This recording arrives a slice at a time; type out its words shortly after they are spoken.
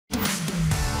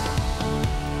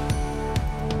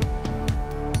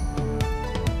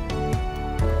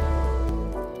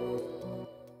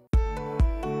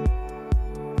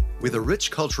With a rich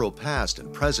cultural past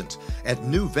and present, and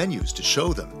new venues to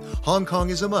show them, Hong Kong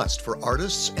is a must for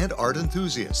artists and art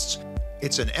enthusiasts.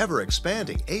 It's an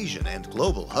ever-expanding Asian and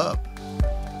global hub.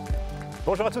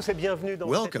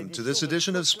 Welcome to this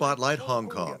edition of Spotlight Hong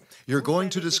Kong. You're going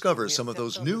to discover some of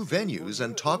those new venues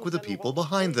and talk with the people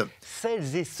behind them.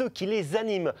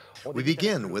 We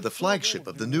begin with the flagship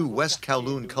of the new West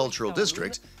Kowloon Cultural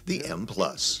District, the M+.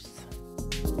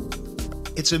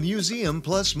 It's a museum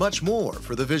plus much more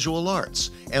for the visual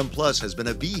arts. M+ has been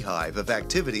a beehive of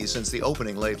activity since the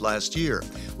opening late last year.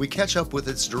 We catch up with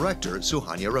its director,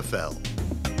 Suhanya Raffel.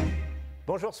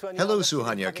 Hello,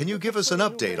 Suhanya. Can you give us an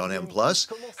update on M+?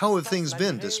 How have things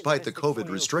been despite the COVID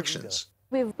restrictions?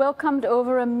 We've welcomed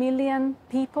over 1 million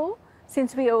people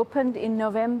since we opened in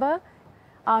November.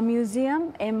 Our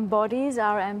museum embodies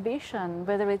our ambition,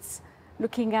 whether it's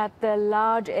looking at the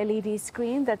large LED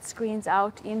screen that screens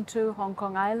out into Hong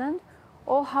Kong Island,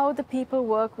 or how the people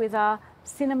work with our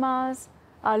cinemas,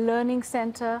 our learning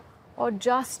center, or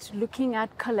just looking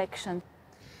at collections.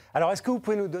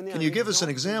 Can you give us an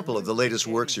example of the latest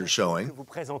works you're showing?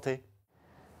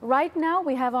 Right now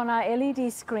we have on our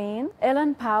LED screen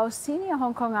Ellen Powell's senior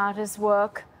Hong Kong artist's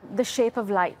work, The Shape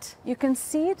of Light. You can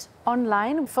see it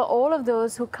online for all of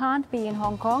those who can't be in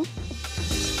Hong Kong.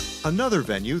 Another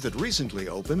venue that recently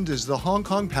opened is the Hong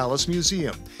Kong Palace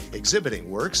Museum, exhibiting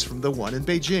works from the one in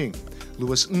Beijing.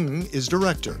 Louis Ng is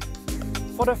director.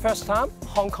 For the first time,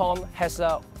 Hong Kong has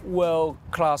a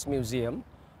world-class museum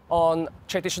on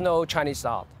traditional Chinese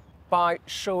art by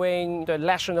showing the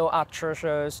national art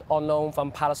treasures on loan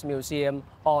from Palace Museum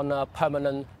on a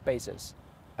permanent basis.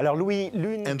 And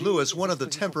Louis, one of the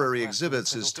temporary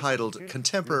exhibits is titled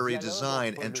Contemporary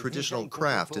Design and Traditional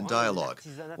Craft in Dialogue.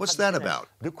 What's that about?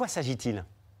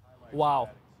 Wow.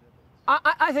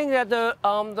 I think that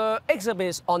the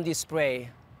exhibits on display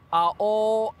are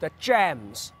all the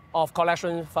gems of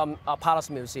collection from Palace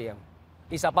Museum.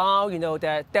 It's about,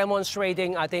 they're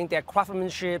demonstrating, I think, their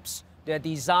craftsmanship, their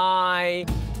design.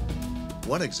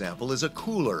 One example is a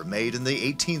cooler made in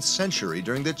the 18th century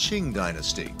during the Qing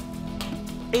dynasty.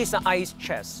 It's an ice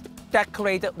chest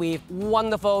decorated with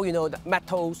wonderful, the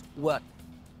metals work.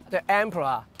 The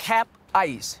emperor kept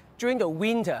ice during the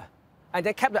winter, and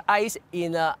they kept the ice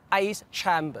in ice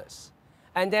chambers.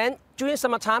 And then during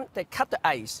summertime, they cut the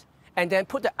ice and then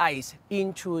put the ice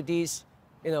into these,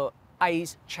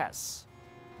 ice chests,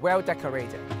 well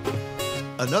decorated.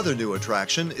 Another new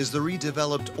attraction is the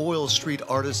redeveloped Oil Street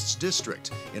Artists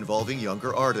District, involving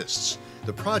younger artists.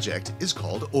 The project is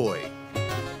called OI.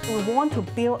 We want to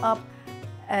build up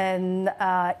an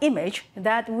image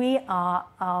that we are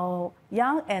a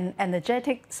young and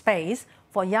energetic space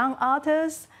for young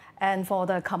artists and for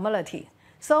the community.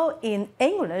 So in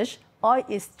English, OI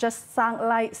is just sound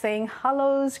like saying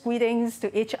hellos, greetings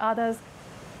to each other.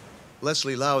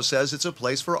 Lesley Lau says it's a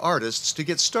place for artists to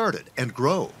get started and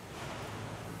grow.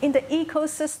 In the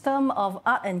ecosystem of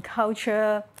art and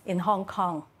culture in Hong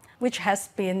Kong, which has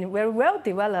been very well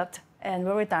developed and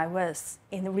very diverse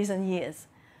in recent years.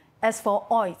 As for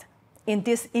OI in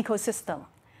this ecosystem,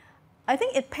 I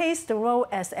think it plays the role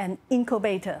as an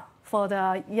incubator for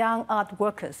the young art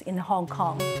workers in Hong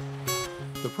Kong.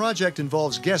 The project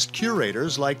involves guest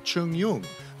curators like Cheung Yung,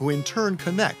 who in turn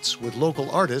connects with local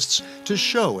artists to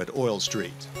show at Oil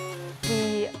Street.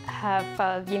 We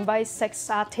have invited 6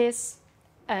 artists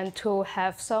and to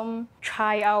have some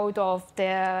tryout of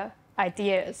their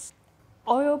ideas.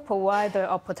 Oil provides the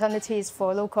opportunities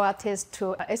for local artists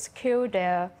to execute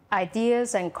their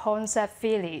ideas and concepts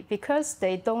freely because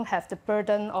they don't have the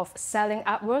burden of selling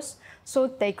artworks, so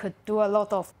they could do a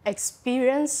lot of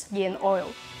experience in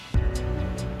oil.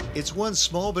 It's one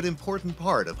small but important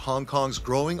part of Hong Kong's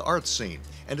growing art scene,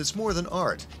 and it's more than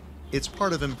art. It's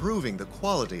part of improving the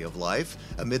quality of life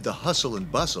amid the hustle and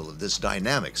bustle of this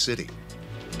dynamic city.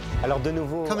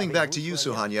 Coming back to you,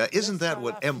 Suhanya, isn't that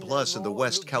what M+ and the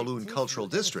West Kowloon Cultural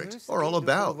District are all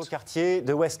about?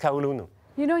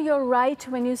 You're right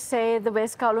when you say the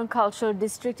West Kowloon Cultural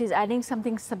District is adding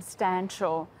something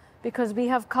substantial, because we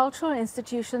have cultural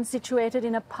institutions situated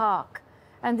in a park.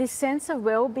 And this sense of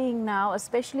well-being now,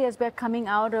 especially as we're coming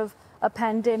out of a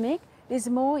pandemic, is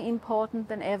more important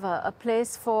than ever. A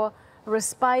place for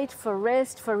respite, for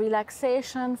rest, for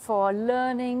relaxation, for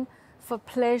learning, for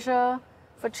pleasure,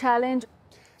 for challenge.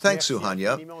 Thanks,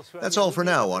 Suhanya. That's all for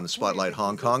now on Spotlight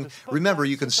Hong Kong. Remember,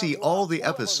 you can see all the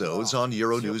episodes on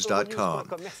euronews.com.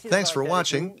 Thanks for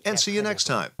watching, and see you next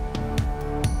time.